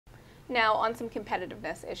Now, on some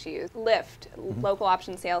competitiveness issues, LIFT, local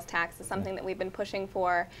option sales tax, is something that we've been pushing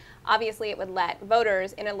for. Obviously, it would let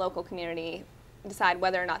voters in a local community decide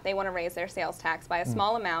whether or not they want to raise their sales tax by a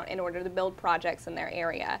small amount in order to build projects in their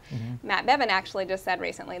area. Matt Bevin actually just said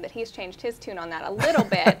recently that he's changed his tune on that a little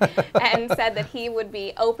bit and said that he would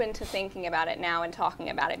be open to thinking about it now and talking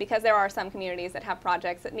about it, because there are some communities that have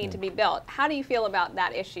projects that need to be built. How do you feel about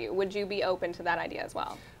that issue? Would you be open to that idea as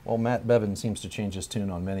well? Well, Matt Bevin seems to change his tune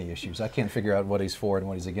on many issues. I can't figure out what he's for and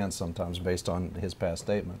what he's against sometimes based on his past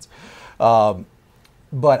statements. But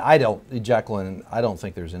Jacqueline, I don't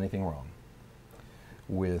think there's anything wrong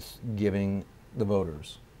with giving the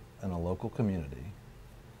voters in a local community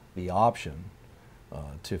the option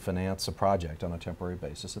to finance a project on a temporary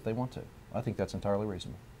basis if they want to. I think that's entirely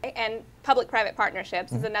reasonable. And public-private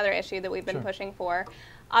partnerships is another issue that we've been pushing for.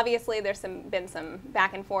 Obviously, there's been some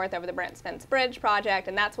back and forth over the Brent Spence Bridge project,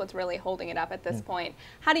 and that's what's really holding it up at this point.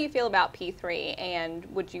 How do you feel about P3, and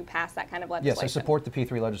would you pass that kind of legislation? Yes, I support the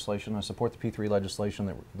P3 legislation. I support the P3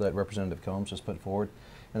 legislation that Representative Combs has put forward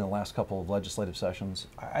in the last couple of legislative sessions.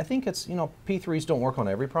 I think it's, P3s don't work on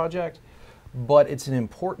every project, but it's an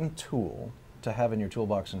important tool to have in your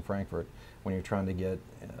toolbox in Frankfort when you're trying to get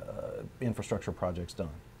infrastructure projects done.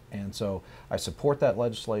 And so I support that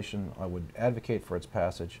legislation. I would advocate for its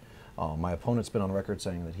passage. My opponent's been on record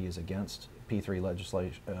saying that he is against P3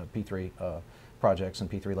 legislation, P3 projects and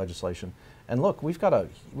P3 legislation. And look, we've got a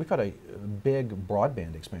big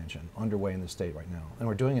broadband expansion underway in the state right now, and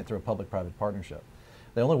we're doing it through a public-private partnership.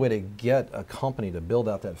 The only way to get a company to build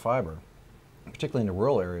out that fiber, particularly in the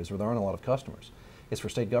rural areas where there aren't a lot of customers, is for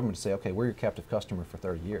state government to say, okay, we're your captive customer for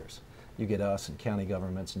 30 years. You get us and county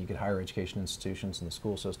governments, and you get higher education institutions and the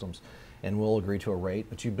school systems, and we'll agree to a rate,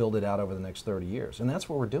 but you build it out over the next 30 years. And that's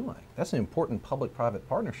what we're doing. That's an important public-private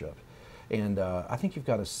partnership. And I think you've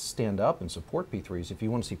got to stand up and support P3s if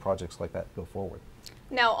you want to see projects like that go forward.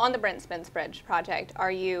 Now, on the Brent Spence Bridge project,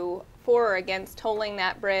 are you for or against tolling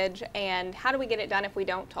that bridge, and how do we get it done if we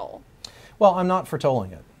don't toll? Well, I'm not for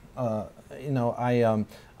tolling it. I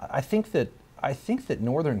think that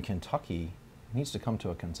Northern Kentucky needs to come to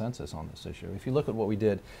a consensus on this issue. If you look at what we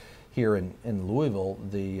did here in Louisville,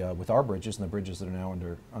 with our bridges and the bridges that are now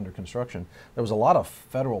under construction, there was a lot of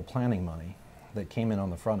federal planning money that came in on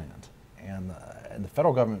the front end. And the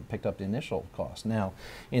federal government picked up the initial cost. Now,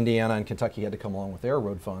 Indiana and Kentucky had to come along with their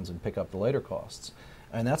road funds and pick up the later costs.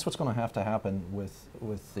 And that's what's going to have to happen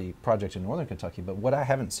with the project in Northern Kentucky. But what I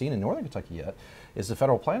haven't seen in Northern Kentucky yet is the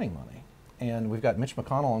federal planning money. And we've got Mitch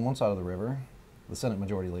McConnell on one side of the river, the Senate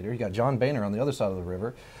Majority Leader. You got John Boehner on the other side of the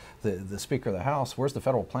river, the Speaker of the House. Where's the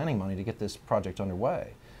federal planning money to get this project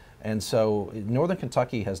underway? And so Northern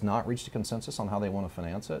Kentucky has not reached a consensus on how they want to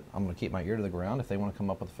finance it. I'm going to keep my ear to the ground. If they want to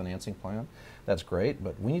come up with a financing plan, that's great.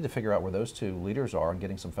 But we need to figure out where those two leaders are and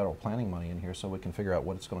getting some federal planning money in here so we can figure out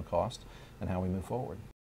what it's going to cost and how we move forward.